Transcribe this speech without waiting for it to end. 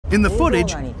In the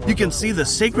footage, you can see the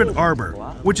Sacred Arbor,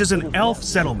 which is an elf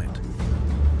settlement.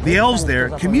 The elves there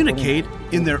communicate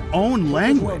in their own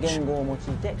language.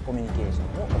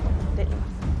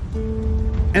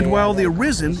 And while the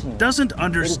Arisen doesn't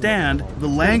understand the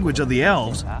language of the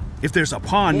elves, if there's a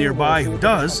pawn nearby who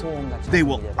does, they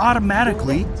will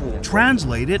automatically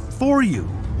translate it for you.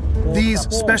 These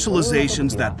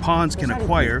specializations that pawns can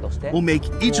acquire will make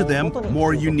each of them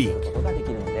more unique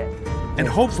and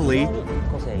hopefully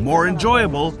more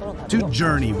enjoyable to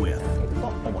journey with.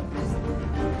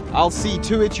 I'll see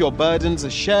to it your burdens are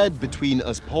shared between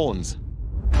us pawns.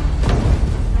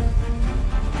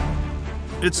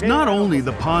 It's not only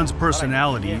the pawn's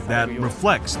personality that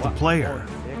reflects the player.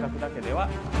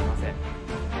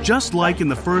 Just like in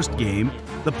the first game,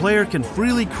 the player can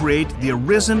freely create the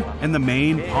Arisen and the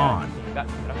main pawn.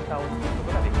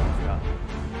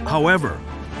 However,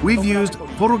 we've used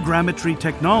photogrammetry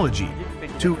technology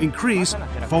to increase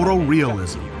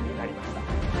photorealism,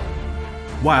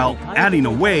 while adding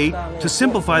a way to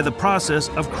simplify the process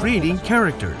of creating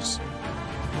characters.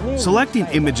 Selecting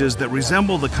images that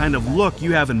resemble the kind of look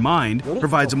you have in mind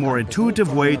provides a more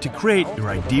intuitive way to create your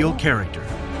ideal character.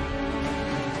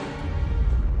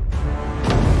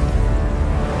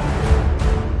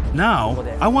 Now,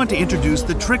 I want to introduce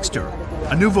the Trickster,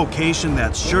 a new vocation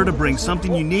that's sure to bring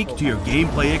something unique to your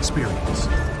gameplay experience.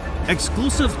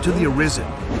 Exclusive to the Arisen,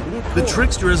 the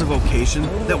Trickster is a vocation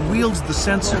that wields the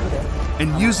censer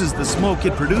and uses the smoke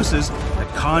it produces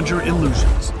to conjure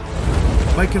illusions.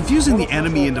 By confusing the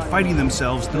enemy into fighting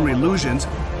themselves through illusions,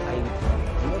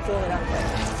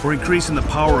 or increasing the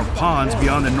power of pawns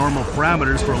beyond the normal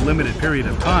parameters for a limited period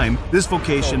of time, this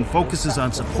vocation focuses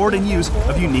on support and use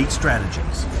of unique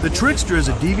strategies. The Trickster is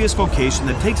a devious vocation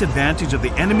that takes advantage of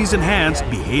the enemy's enhanced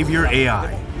behavior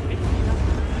AI.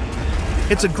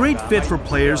 It's a great fit for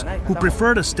players who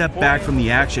prefer to step back from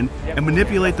the action and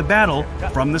manipulate the battle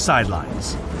from the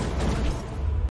sidelines.